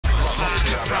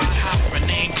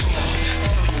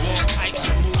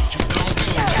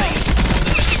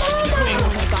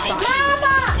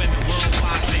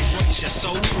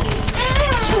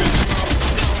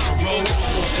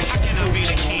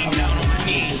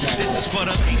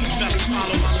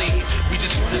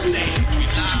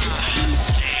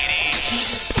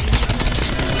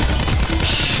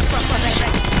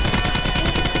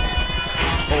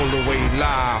All the way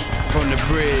live from the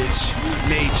bridge,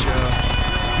 nature,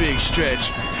 big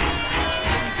stretch.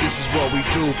 This is what we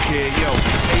do, kid. Yo,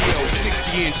 hey yo,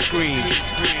 60-inch screens.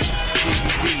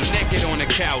 DVD, naked on the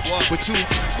couch with 2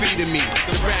 feet of me.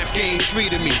 The rap game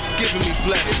treated me, giving me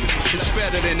blessings. It's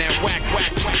better than that whack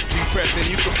depressing.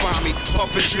 You can find me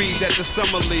puffing trees at the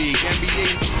Summer League.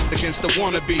 NBA against the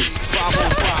wannabes.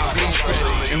 5-on-5, we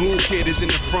stretch. And who kid is in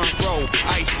the front row,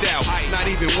 iced out, not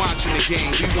even watching the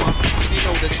game. We want, you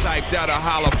know, the type that'll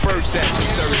holler first at you,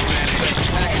 thirst master.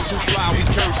 Acting too fly, we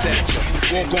curse at you.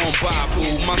 Walk on by,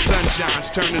 boo. My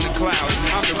sunshine's turning to clouds.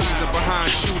 I'm the reason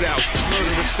behind shootouts,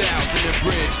 murderous styles in the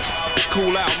bridge.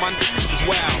 Cool out, my is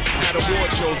wild. At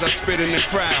award shows, I spit in the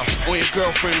crowd. On your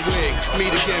girlfriend wig,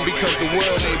 meet again because the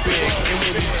world ain't big. And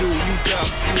when you do, you duck,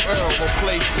 you earl or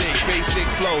play sick. Basic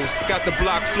flows, got the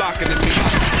block flocking to me.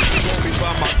 Want me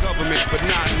by my government, but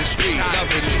not in the street.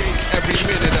 Loving it, every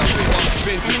minute of it. All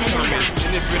expenses coming,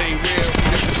 and if it ain't real,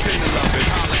 then pretend to love it.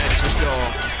 Holla at your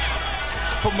dog.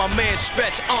 For my man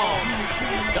Stretch Arm,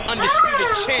 the undisputed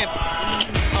champ.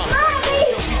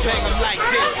 We bang him like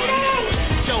this.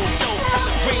 Jojo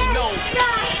Pellegrino.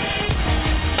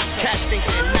 This cat's think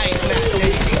they're nice now,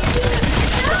 baby.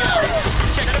 Yo,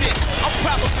 check this. I'm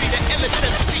probably the illest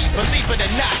MC, believe it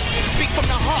or not. Speak from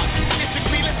the heart.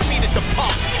 Disagree, let's meet at the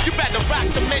park. You better rock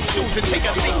cement shoes and take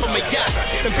a leaf from a yacht.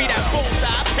 Then be that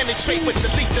bullseye, penetrate with the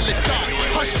lethalist dart.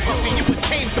 Hush, puppy, you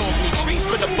became dog me trees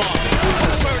for the bar.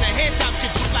 Burn a hands out your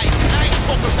slice. I ain't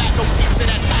talking about no pizza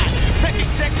that's hot. Peck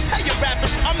execs, tell your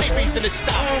rappers I'm their reason to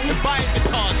stop and buying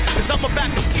guitars, cause I'm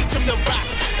about to teach them to rock.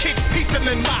 Kids peep them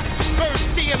and mock, birds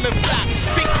see them and flock.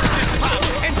 Speakers just pop,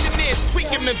 engineers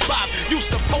tweak them and bop. Used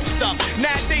to post up,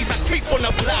 nowadays I creep on the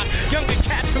block. Younger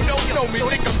cats who don't know me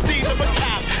think I'm these of a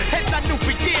cop. Heads I knew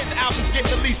for years, albums get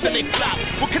released and they flop.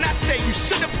 What can I say? You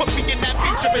should've put me in that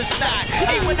feature slide.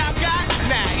 Ain't what I got?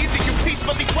 Nah, either you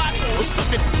peacefully watch or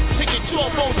something till your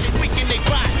jawbones get weak and they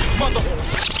rot. Mother.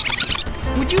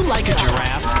 Would you like a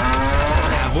giraffe?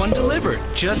 Have one delivered.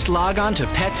 Just log on to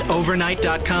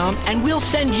petsovernight.com and we'll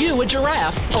send you a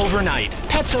giraffe overnight.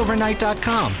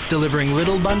 Petsovernight.com, delivering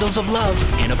little bundles of love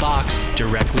in a box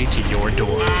directly to your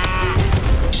door.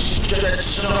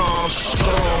 Stretch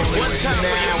Armstrong. What time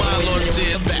now when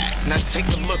you're back? Now take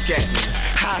a look at me.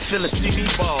 How I feel to see me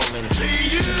ballin'.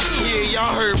 Yeah,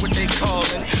 y'all heard what they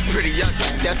callin'. Pretty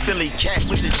ugly, that Philly cat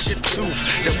with the chipped tooth.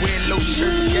 That wear low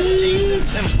shirts, guess jeans and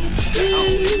Tim boots. I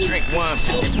only drink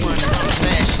 151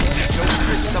 fashion. Yo,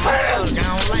 Chris, I'm a thug, I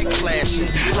don't like flashing.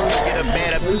 I can get a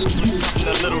better with something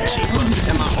a little cheaper.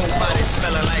 And my whole body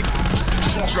smelling like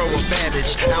Dro or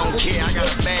Babbage. I don't care, I got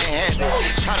a bad habit.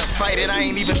 Try to fight it, I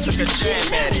ain't even took a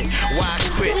jab at it. Why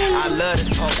quit? I love to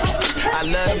talk. I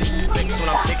love them flicks when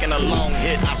I'm taking a long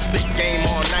hit. I spit game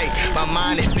all night, my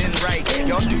mind ain't been right.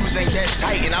 Y'all dudes ain't that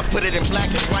tight, and I put it in black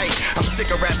and white. I'm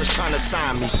sick of rappers trying to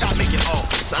sign me. Stop making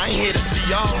offers. I ain't here to see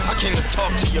y'all, I came to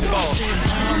talk to your boss.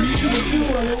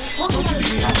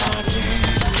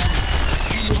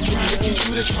 Trying to get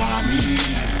you to try me,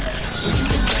 so you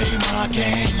can play my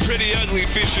game. Pretty Ugly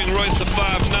featuring Royce the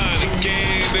 5'9", a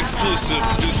game exclusive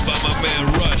produced by my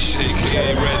man Rush,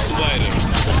 aka Red Spider.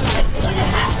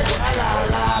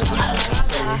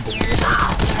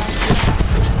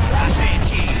 I said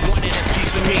he wanted a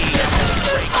piece of me.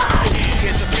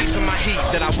 Here's a piece of my heat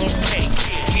that I won't take.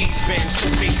 He's been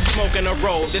sipping, smoking a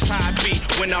roll. This how I be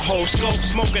when the whole scope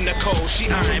smoking the cold. She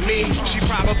eyeing me, she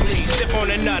probably sip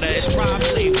on another. It's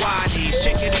probably why these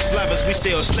these lovers, we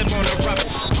still slip on the rubber.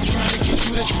 I'm trying to get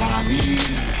you to try me,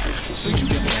 so you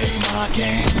can play my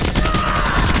game.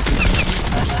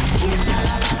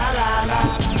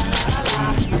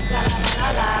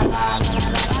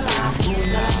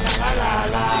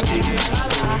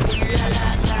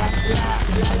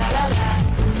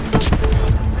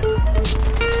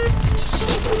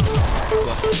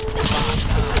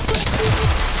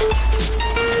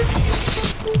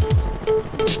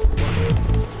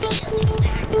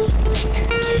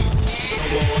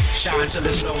 Shine till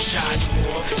there's no shine no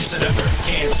more. Till the earth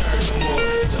can't turn no more.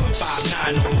 Till I'm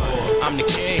 5'9" no more. I'm the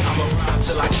king, I'ma rhyme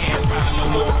till I can't rhyme no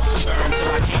more. Burn till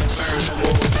I can't burn no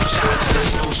more. shine till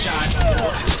there's no shine no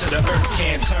more. Till the earth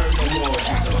can't turn no more.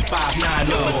 Till I'm 5'9"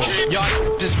 no more.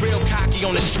 Y'all just real cocky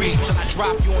on the street till I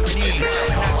drop you on your knees.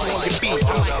 Knock you on your feet.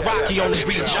 I'm like Rocky on the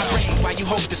reach. I reign while you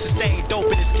hope to sustain.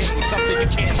 Dope in this game. Something you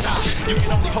can't stop. You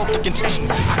can only hope to contain.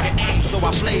 I can aim, so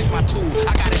I blaze my tool.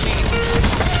 I got a name.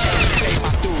 Pay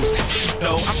my dues.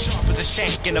 No, I'm sharp as a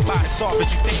shank and about as soft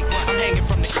as you think. I'm hanging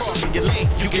from the cross when you're late.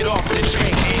 You get off of the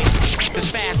train. It's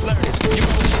fast learners. You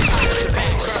know the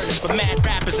back burners for mad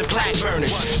rappers and black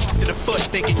burners. Off to the foot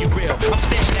thinking you real. I'm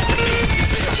standing at the base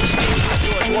of the bill.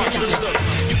 George Washington looks.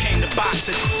 You came to box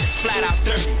it. It's flat out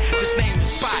dirty. Just name the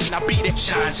spot and I'll beat it.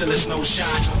 Shine till there's no shine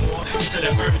no more. Till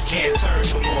the earth can't turn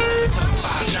no more. Till I'm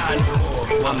 5'9" no more.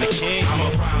 I'm the king. I'm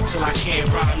around till I can't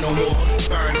rhyme no more.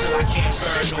 Burn till I can't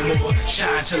burn no more.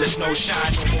 Shine till there's no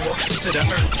shine no more. Till the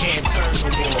earth can't turn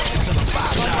no more. Till I'm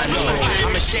 5'9" no more.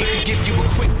 I'm ashamed to give you a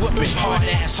quick whooping. Hard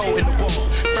asshole in the wall.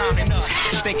 Frowning up.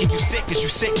 Thinking you sick cause you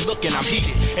sick looking. I'm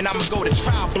heated. And I'ma go to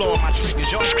trial blowing my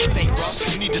triggers. Y'all think rough.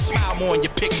 You need to smile more in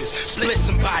your pictures. Split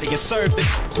somebody and serve the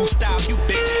who style you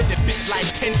bit. The bit like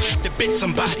 10 to bit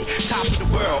somebody. Top of the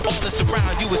world. All that's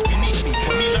around you is beneath me.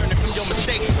 Me learning from your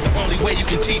mistakes is the only way you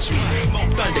can teach me. More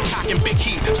thunder, cocking big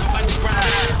heat. So underground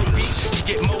has to be. You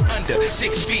get more under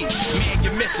 6 feet. Me and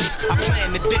your missiles. I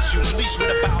plan to dish you. Unleash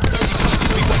with about 30 punches.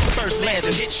 We when the first lands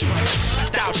and hit you.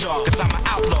 Doubt y'all, cause I'm an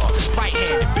outlaw.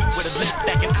 Right-handed, built with a left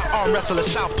that can out-arm wrestle a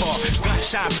southpaw. Gun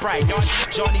shine bright.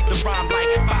 Y'all need to rhyme like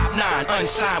 5'9",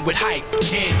 unsigned with height.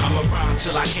 Kid, I'm around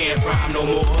till I can't rhyme no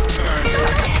more. Burn till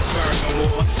I can't burn no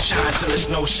more. Shine till there's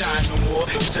no shine no more.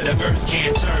 Till the earth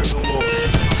can't turn no more.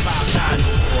 Till I'm 5'9"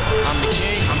 no more. I'm the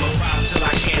king. I'm around till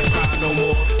I can't rhyme no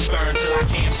more. Burn till I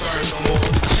can't burn no more.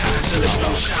 Shine till there's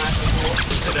no shine no more.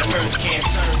 Till the earth can't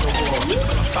turn no more.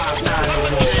 Till I'm 5'9"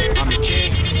 no more. I'm the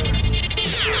king.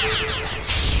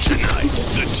 Tonight,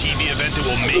 the TV event that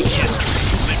will make history,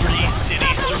 Liberty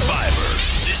City Survivor.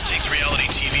 This takes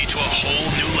reality TV to a whole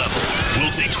new level.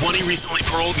 We'll take 20 recently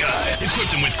paroled guys,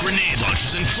 equip them with grenade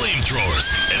launchers and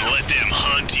flamethrowers, and let them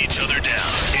hunt each other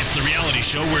down. It's the reality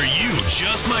show where you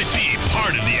just might be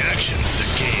part of the action. The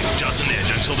game doesn't end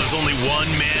until there's only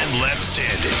one man left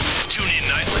standing. Tune in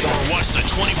nightly or watch the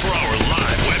 24-hour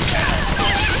live webcast.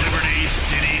 Liberty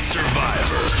City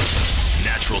Survivor.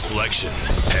 Natural selection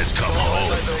has come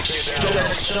home.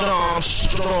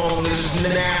 Strong is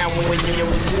now when you're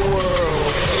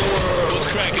world. What's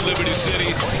cracking, Liberty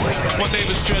City? My name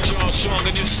is Stretch Armstrong,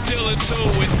 and you're still in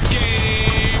tune with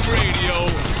Game Radio.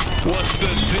 What's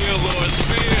the deal, Lord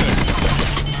Spear?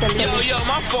 Yo,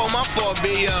 my fault,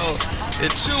 B, yo. The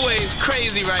two-way is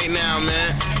crazy right now,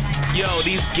 man. Yo,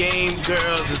 these game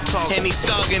girls is talking. Henny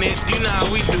thugging it. You know how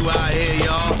we do out here,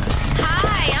 y'all.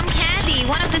 Hi, I'm Candy,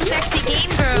 one of the sexy game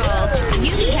girls.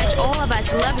 You can catch all of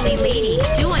us lovely ladies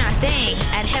doing our thing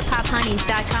at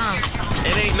hiphophoneys.com.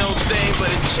 It ain't no thing but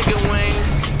a chicken wing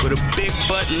with a big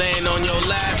butt laying on your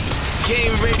lap.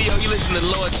 Game Radio, you listen to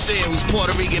Lord Sid, who's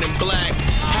Puerto Rican and black,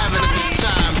 having a good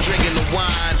time, drinking the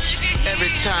wine.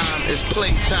 Every time it's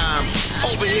playtime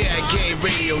over here at Game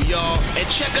Radio, y'all. And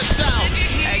check us out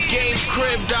at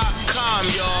GameCrib.com,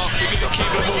 y'all. We're gonna keep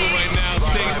it moving right now.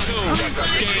 Stay tuned.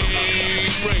 Game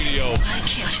Radio.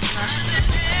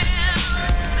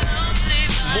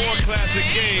 More classic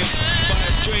games by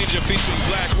a stranger featuring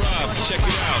Black Rob. Check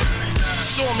it out.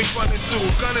 Saw me running through,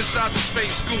 gun inside the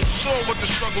space scoop. Saw what the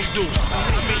struggles do.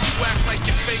 I mean, you act like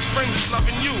your fake friends is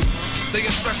loving you. They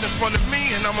get stressed in front of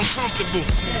me and I'm uncomfortable.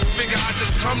 Figure I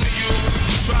just come to you,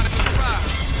 try to comply.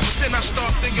 But then I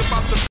start thinking about the